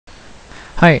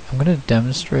Hi, I'm going to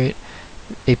demonstrate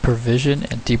a provision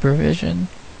and deprovision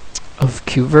of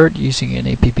kubevirt using an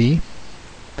APB.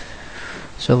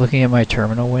 So looking at my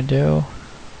terminal window,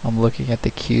 I'm looking at the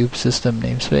kube system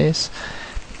namespace.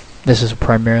 This is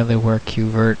primarily where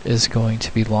kubevirt is going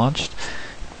to be launched,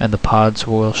 and the pods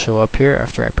will show up here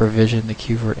after I provision the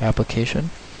kubevirt application.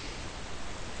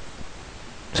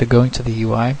 So going to the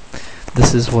UI,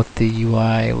 this is what the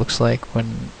UI looks like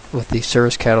with the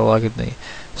service catalog and the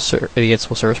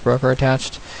ansible-service-broker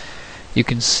attached. You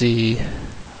can see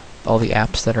all the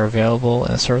apps that are available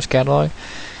in the service catalog.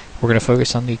 We're going to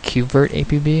focus on the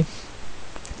kubevirt-apb.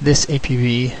 This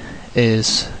APB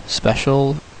is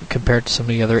special compared to some of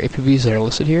the other APBs that are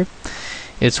listed here.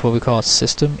 It's what we call a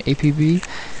system APB.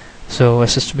 So a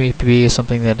system APB is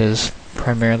something that is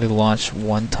primarily launched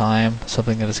one time,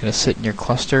 something that is going to sit in your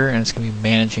cluster and it's going to be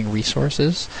managing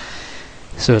resources.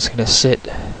 So it's going to sit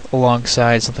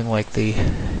alongside something like the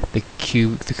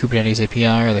Kubernetes API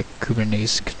or the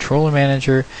Kubernetes controller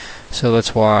manager. So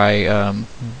that's why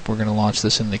we're going to launch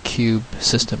this in the kube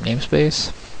system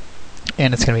namespace,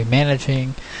 and it's going to be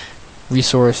managing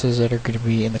resources that are going to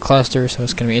be in the cluster. So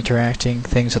it's going to be interacting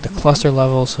things at the cluster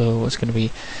level, so it's going to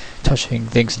be touching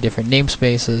things in different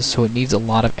namespaces, so it needs a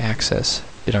lot of access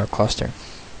in our cluster.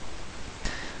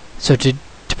 So to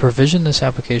provision this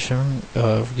application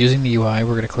using the UI,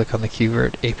 we're going to click on the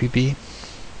kubevirt-apb.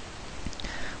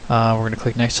 We're going to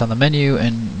click next on the menu,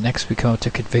 and next we come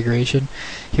to configuration.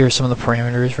 Here are some of the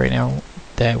parameters right now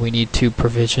that we need to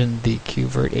provision the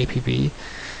kubevirt-apb,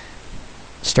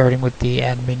 starting with the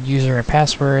admin user and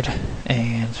password.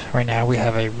 And right now we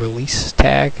have a release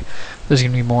tag. There's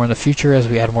going to be more in the future as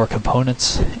we add more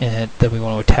components in it that we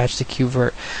want to attach to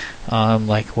kubevirt,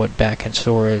 like what backend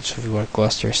storage, if we want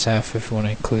cluster Ceph, if we want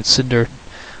to include Cinder,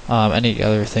 any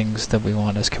other things that we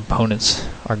want as components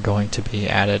are going to be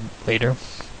added later.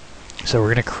 So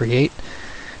we're going to create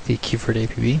the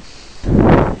kubevirt-apb,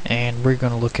 and we're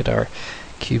going to look at our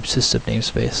kube system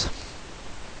namespace.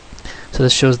 So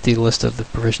this shows the list of the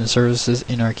provision services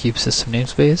in our kube system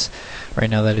namespace. Right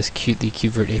now that is the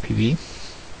kubevirt-apb.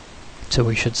 So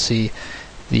we should see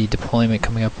the deployment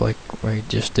coming up like we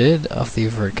just did of the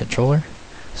virt controller.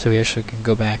 So we actually can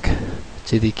go back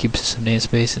to the kube system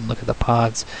namespace and look at the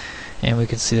pods, and we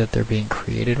can see that they're being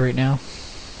created right now.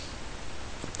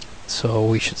 So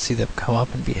we should see them come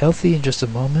up and be healthy in just a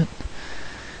moment.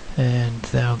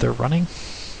 And now they're running.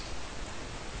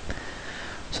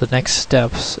 So the next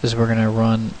steps is we're going to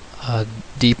run a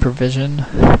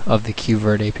deprovision of the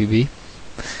kubevirt-apb.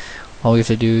 All we have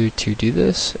to do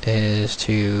this is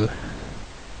to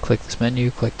click this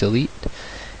menu, click delete,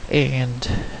 and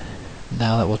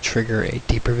now that will trigger a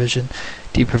deprovision.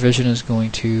 Deprovision is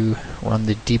going to run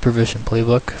the deprovision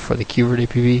playbook for the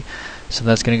kubevirt-apb, so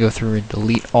that's going to go through and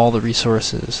delete all the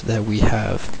resources that we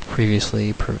have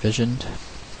previously provisioned.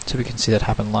 So we can see that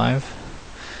happen live.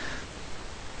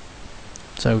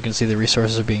 So we can see the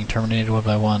resources are being terminated one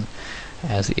by one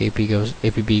as the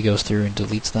APB goes through and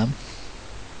deletes them.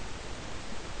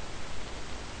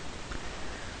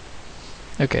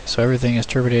 Okay, so everything is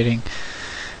terminating,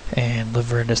 and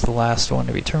livevirt is the last one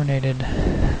to be terminated,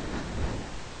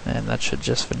 and that should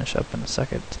just finish up in a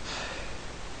second.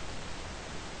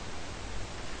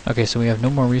 Okay, so we have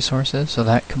no more resources, so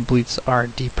that completes our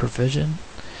deprovision.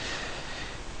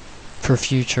 For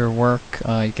future work,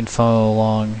 you can follow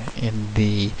along in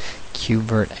the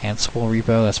kubevirt Ansible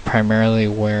repo. That's primarily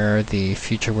where the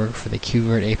future work for the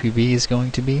kubevirt-apb is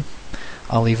going to be.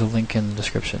 I'll leave a link in the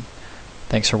description.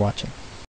 Thanks for watching.